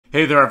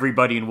Hey there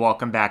everybody and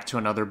welcome back to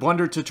another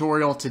Blender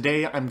tutorial.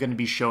 Today I'm going to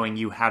be showing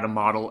you how to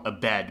model a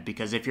bed,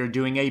 because if you're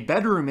doing a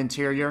bedroom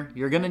interior,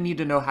 you're going to need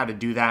to know how to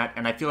do that,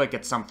 and I feel like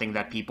it's something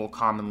that people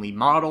commonly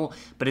model,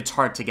 but it's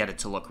hard to get it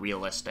to look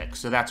realistic.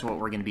 So that's what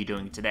we're going to be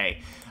doing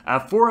today.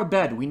 For a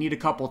bed, we need a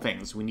couple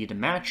things. We need a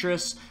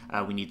mattress,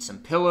 we need some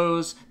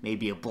pillows,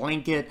 maybe a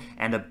blanket,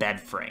 and a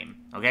bed frame.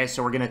 Okay,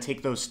 so we're going to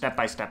take those step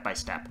by step by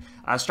step.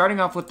 Starting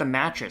off with the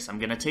mattress, I'm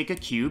going to take a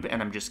cube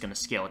and I'm just going to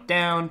scale it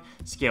down,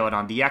 scale it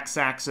on the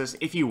x-axis.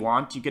 If you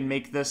want, you can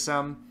make this,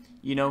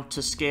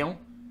 to scale,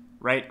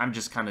 right? I'm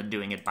just kind of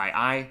doing it by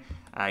eye.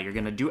 You're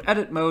going to do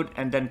edit mode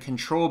and then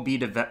control B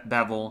to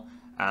bevel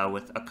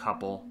with a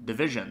couple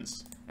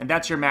divisions. And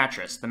that's your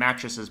mattress. The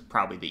mattress is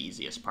probably the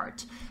easiest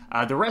part.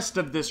 The rest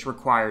of this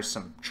requires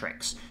some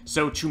tricks.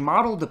 So to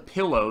model the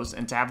pillows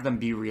and to have them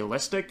be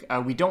realistic,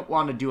 we don't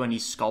want to do any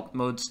sculpt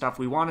mode stuff.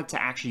 We want it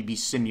to actually be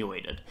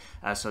simulated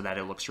so that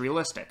it looks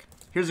realistic.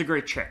 Here's a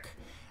great trick.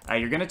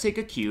 You're going to take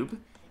a cube.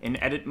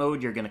 In edit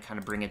mode, you're going to kind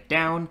of bring it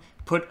down.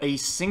 Put a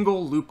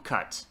single loop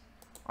cut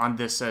on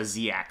this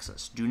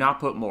z-axis. Do not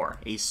put more.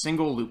 A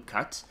single loop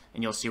cut,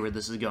 and you'll see where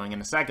this is going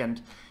in a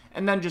second.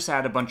 And then just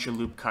add a bunch of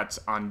loop cuts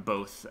on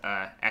both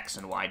X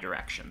and Y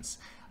directions.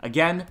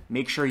 Again,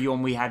 make sure you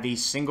only have a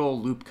single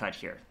loop cut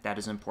here. That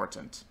is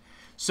important.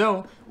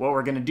 So what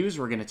we're going to do is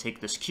we're going to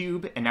take this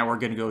cube, and now we're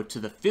going to go to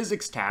the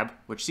Physics tab,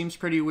 which seems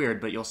pretty weird,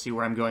 but you'll see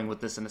where I'm going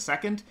with this in a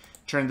second.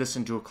 Turn this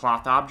into a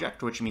cloth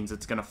object, which means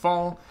it's going to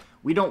fall.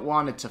 We don't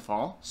want it to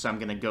fall, so I'm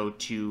going to go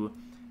to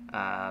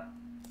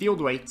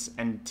field weights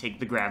and take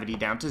the gravity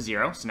down to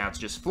 0. So now it's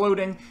just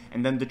floating,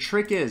 and then the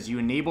trick is you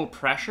enable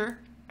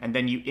pressure, and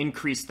then you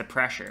increase the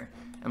pressure.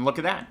 And look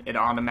at that, it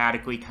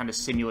automatically kind of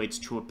simulates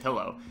to a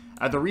pillow.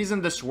 The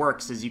reason this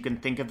works is you can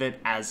think of it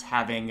as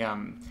having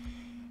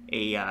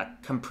a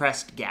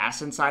compressed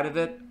gas inside of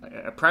it,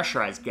 a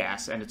pressurized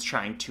gas, and it's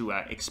trying to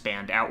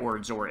expand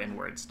outwards or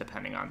inwards,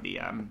 depending on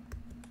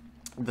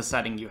the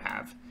setting you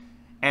have.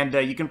 And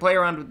you can play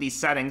around with these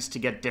settings to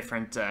get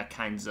different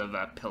kinds of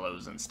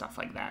pillows and stuff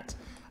like that.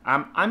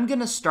 I'm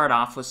going to start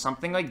off with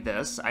something like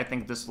this. I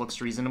think this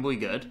looks reasonably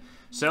good.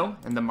 So,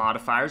 in the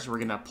modifiers, we're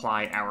going to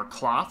apply our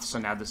cloth. So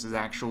now this is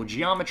actual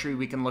geometry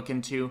we can look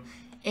into.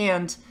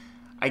 And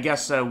I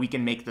guess we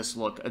can make this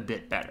look a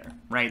bit better,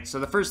 right? So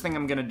the first thing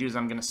I'm going to do is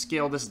I'm going to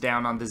scale this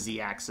down on the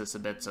z-axis a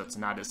bit so it's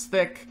not as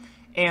thick.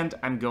 And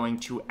I'm going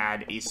to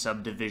add a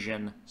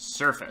subdivision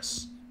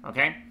surface,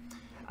 okay?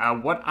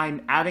 What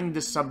I'm adding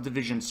this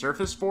subdivision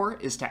surface for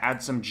is to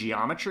add some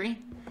geometry.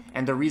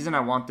 And the reason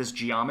I want this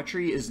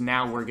geometry is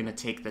now we're going to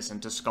take this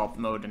into sculpt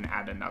mode and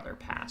add another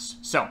pass.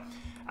 So,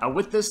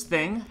 with this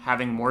thing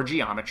having more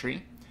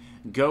geometry,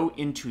 go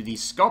into the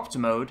sculpt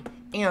mode,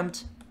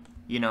 and,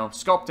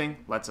 sculpting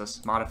lets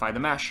us modify the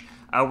mesh.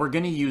 We're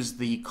going to use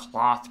the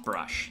cloth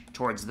brush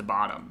towards the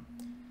bottom.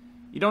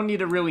 You don't need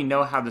to really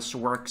know how this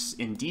works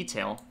in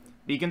detail,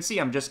 but you can see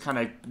I'm just kind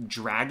of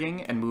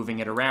dragging and moving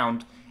it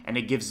around, and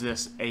it gives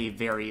this a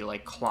very,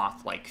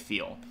 cloth-like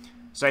feel.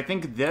 So I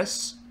think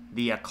this,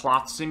 the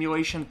cloth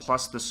simulation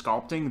plus the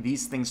sculpting,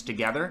 these things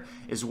together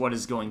is what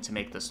is going to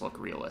make this look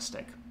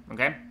realistic,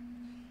 okay?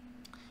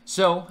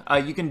 So,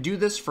 you can do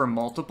this for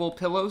multiple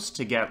pillows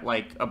to get,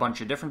 a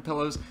bunch of different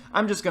pillows.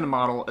 I'm just going to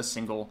model a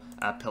single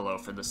pillow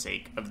for the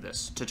sake of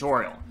this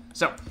tutorial.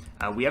 So,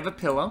 we have a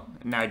pillow,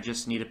 and now I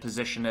just need to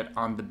position it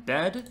on the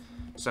bed.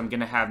 So I'm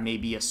going to have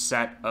maybe a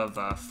set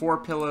of 4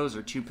 pillows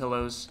or 2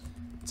 pillows.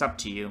 It's up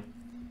to you.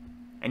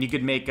 And you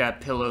could make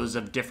pillows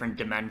of different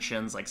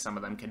dimensions, like some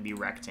of them can be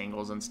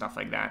rectangles and stuff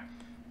like that.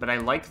 But I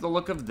like the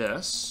look of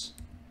this,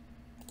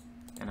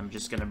 and I'm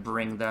just going to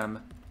bring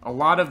them. A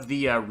lot of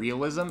the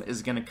realism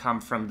is going to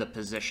come from the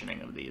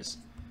positioning of these.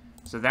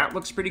 So that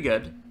looks pretty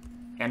good.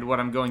 And what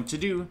I'm going to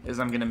do is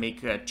I'm going to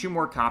make 2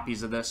 more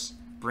copies of this,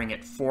 bring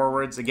it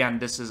forwards. Again,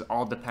 this is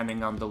all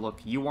depending on the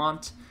look you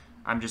want.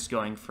 I'm just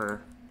going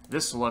for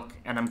this look,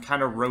 and I'm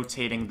kind of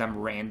rotating them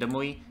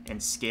randomly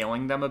and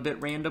scaling them a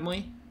bit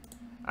randomly.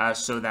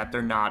 So that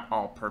they're not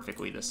all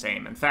perfectly the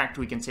same. In fact,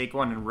 we can take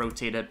one and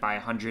rotate it by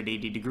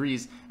 180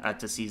 degrees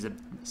to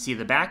see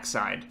the back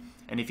side.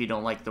 And if you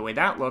don't like the way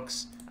that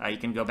looks, you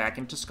can go back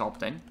into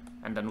sculpting,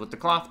 and then with the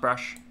cloth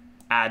brush,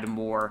 add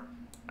more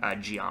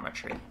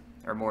geometry,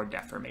 or more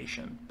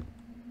deformation.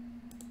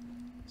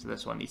 So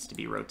this one needs to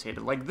be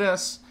rotated like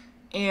this,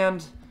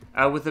 and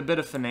with a bit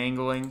of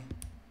finagling,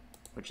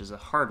 which is a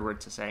hard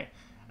word to say,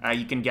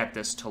 you can get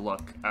this to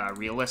look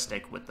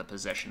realistic with the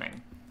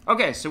positioning.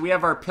 Okay, so we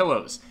have our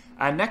pillows.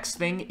 Next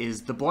thing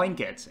is the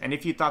blanket. And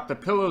if you thought the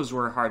pillows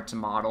were hard to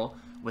model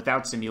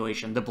without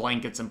simulation, the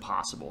blanket's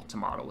impossible to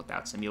model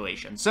without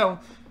simulation. So,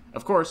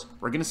 of course,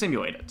 we're going to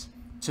simulate it.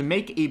 To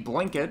make a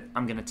blanket,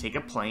 I'm going to take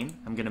a plane,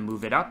 I'm going to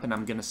move it up, and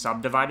I'm going to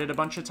subdivide it a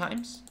bunch of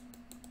times.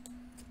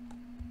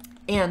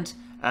 And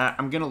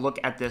I'm going to look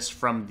at this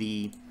from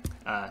the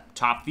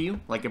top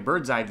view, like a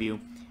bird's eye view.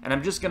 And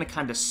I'm just going to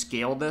kind of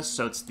scale this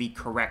so it's the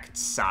correct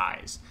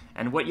size.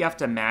 And what you have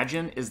to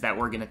imagine is that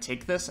we're going to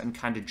take this and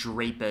kind of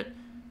drape it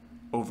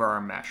over our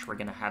mesh. We're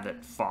going to have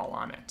it fall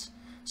on it.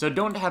 So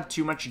don't have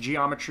too much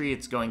geometry,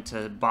 it's going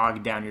to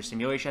bog down your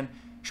simulation.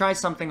 Try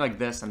something like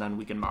this and then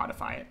we can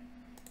modify it.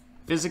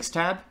 Physics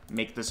tab,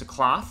 make this a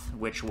cloth,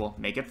 which will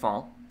make it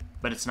fall,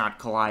 but it's not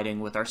colliding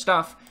with our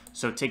stuff.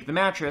 So take the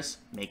mattress,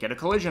 make it a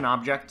collision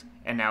object,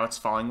 and now it's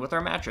falling with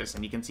our mattress,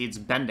 and you can see it's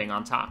bending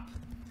on top.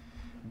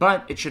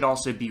 But it should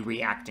also be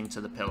reacting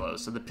to the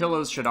pillows, so the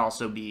pillows should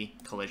also be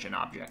collision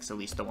objects, at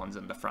least the ones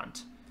in the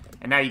front.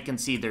 And now you can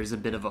see there's a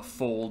bit of a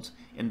fold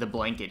in the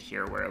blanket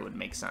here where it would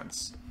make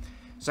sense.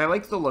 So I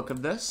like the look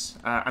of this.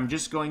 I'm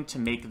just going to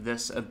make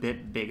this a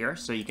bit bigger,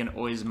 so you can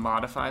always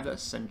modify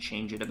this and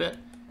change it a bit,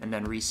 and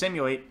then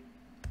resimulate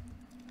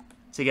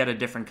to get a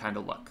different kind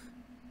of look.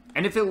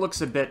 And if it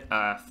looks a bit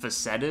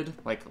faceted,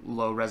 like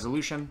low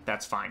resolution,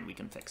 that's fine, we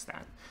can fix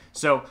that.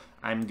 So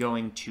I'm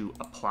going to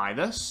apply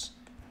this.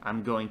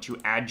 I'm going to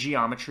add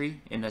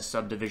geometry in a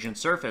subdivision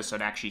surface so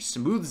it actually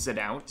smooths it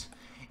out.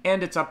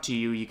 And it's up to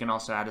you. You can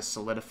also add a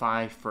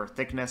solidify for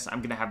thickness. I'm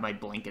going to have my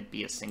blanket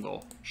be a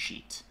single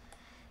sheet.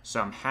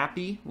 So I'm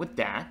happy with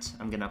that.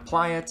 I'm going to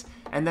apply it.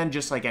 And then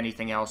just like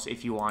anything else,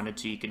 if you wanted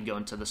to, you could go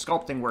into the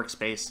sculpting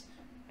workspace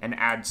and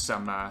add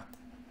some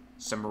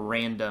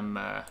random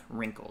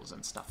wrinkles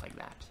and stuff like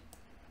that.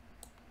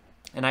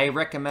 And I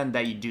recommend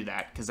that you do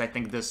that because I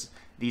think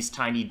these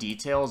tiny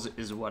details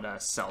is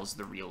what sells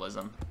the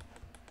realism.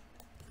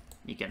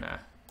 You can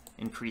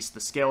increase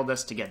the scale of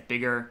this to get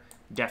bigger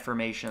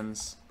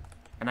deformations,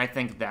 and I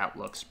think that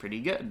looks pretty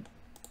good.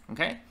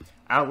 Okay,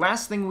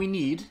 last thing we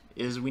need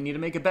is we need to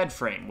make a bed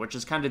frame, which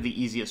is kind of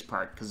the easiest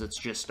part because it's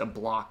just a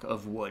block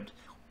of wood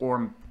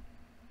or,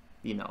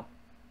 you know,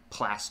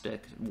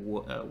 plastic,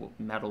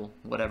 metal,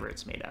 whatever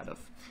it's made out of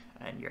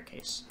in your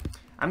case.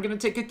 I'm going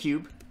to take a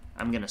cube,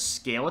 I'm going to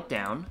scale it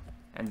down,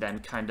 and then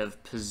kind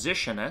of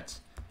position it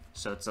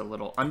so it's a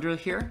little under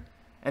here.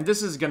 And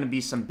this is going to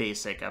be some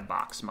basic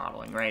box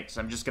modeling, right?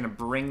 So I'm just going to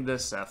bring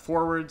this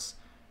forwards,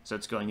 so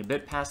it's going a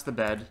bit past the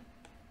bed,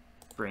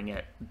 bring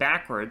it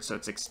backwards, so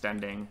it's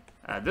extending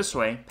this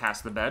way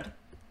past the bed,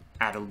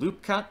 add a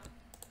loop cut,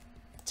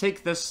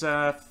 take this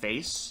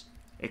face,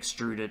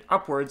 extrude it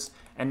upwards,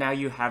 and now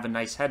you have a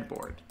nice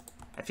headboard.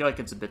 I feel like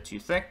it's a bit too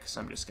thick,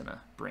 so I'm just going to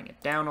bring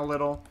it down a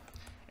little.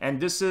 And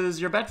this is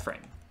your bed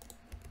frame.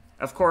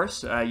 Of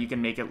course, you can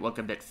make it look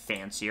a bit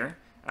fancier.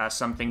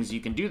 Some things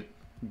you can do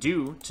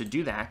to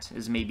do that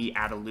is maybe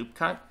add a loop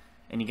cut,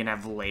 and you can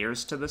have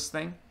layers to this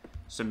thing.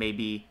 So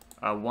maybe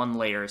one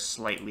layer is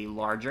slightly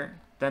larger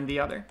than the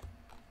other.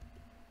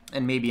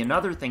 And maybe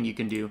another thing you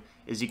can do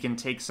is you can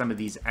take some of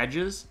these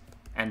edges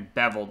and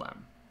bevel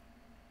them,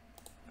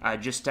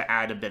 just to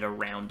add a bit of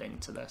rounding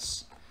to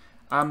this.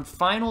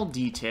 Final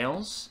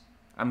details,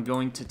 I'm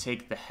going to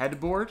take the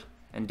headboard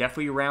and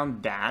definitely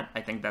round that.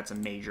 I think that's a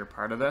major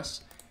part of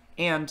this.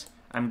 And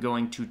I'm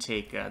going to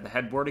take the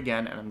headboard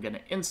again, and I'm going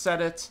to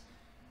inset it.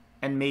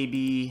 And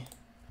maybe,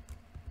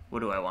 what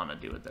do I want to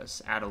do with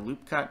this? Add a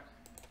loop cut?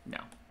 No.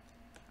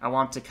 I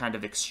want to kind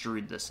of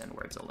extrude this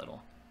inwards a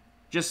little,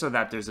 just so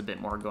that there's a bit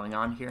more going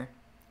on here.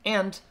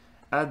 And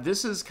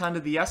this is kind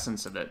of the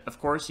essence of it. Of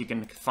course, you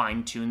can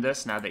fine-tune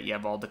this now that you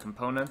have all the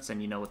components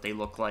and you know what they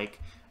look like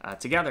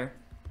together.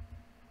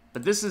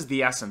 But this is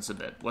the essence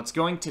of it. What's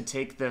going to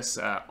take this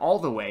all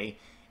the way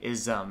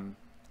is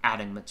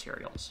adding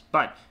materials.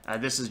 But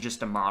this is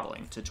just a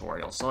modeling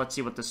tutorial. So let's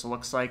see what this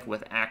looks like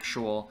with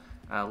actual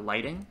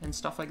lighting and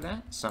stuff like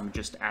that. So I'm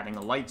just adding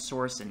a light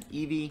source in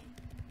Eevee.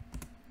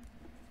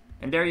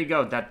 And there you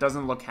go. That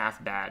doesn't look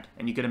half bad.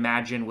 And you could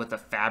imagine with a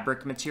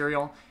fabric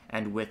material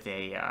and with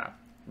a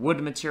wood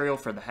material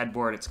for the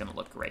headboard, it's going to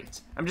look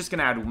great. I'm just going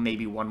to add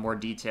maybe one more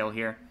detail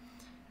here.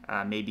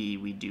 Maybe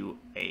we do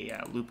a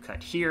loop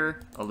cut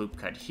here, a loop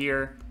cut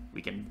here.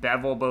 We can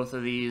bevel both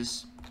of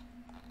these.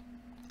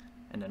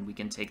 And then we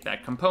can take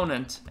that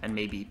component and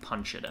maybe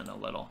punch it in a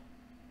little.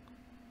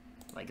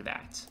 Like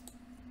that.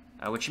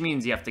 Which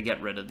means you have to get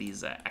rid of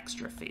these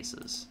extra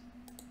faces.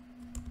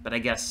 But I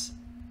guess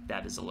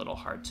that is a little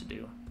hard to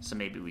do. So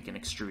maybe we can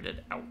extrude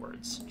it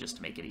outwards just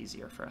to make it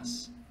easier for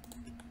us.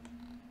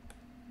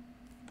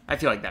 I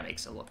feel like that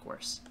makes it look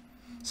worse.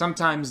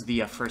 Sometimes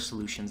the first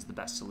solution is the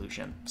best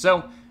solution.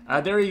 So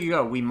there you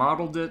go. We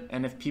modeled it,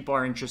 and if people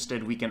are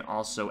interested, we can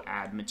also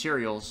add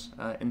materials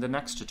in the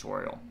next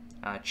tutorial.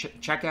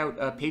 Check out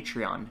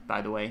Patreon,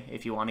 by the way,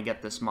 if you want to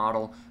get this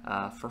model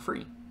for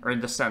free. Or in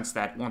the sense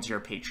that once you're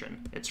a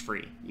patron, it's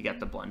free. You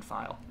get the blend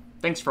file.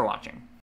 Thanks for watching.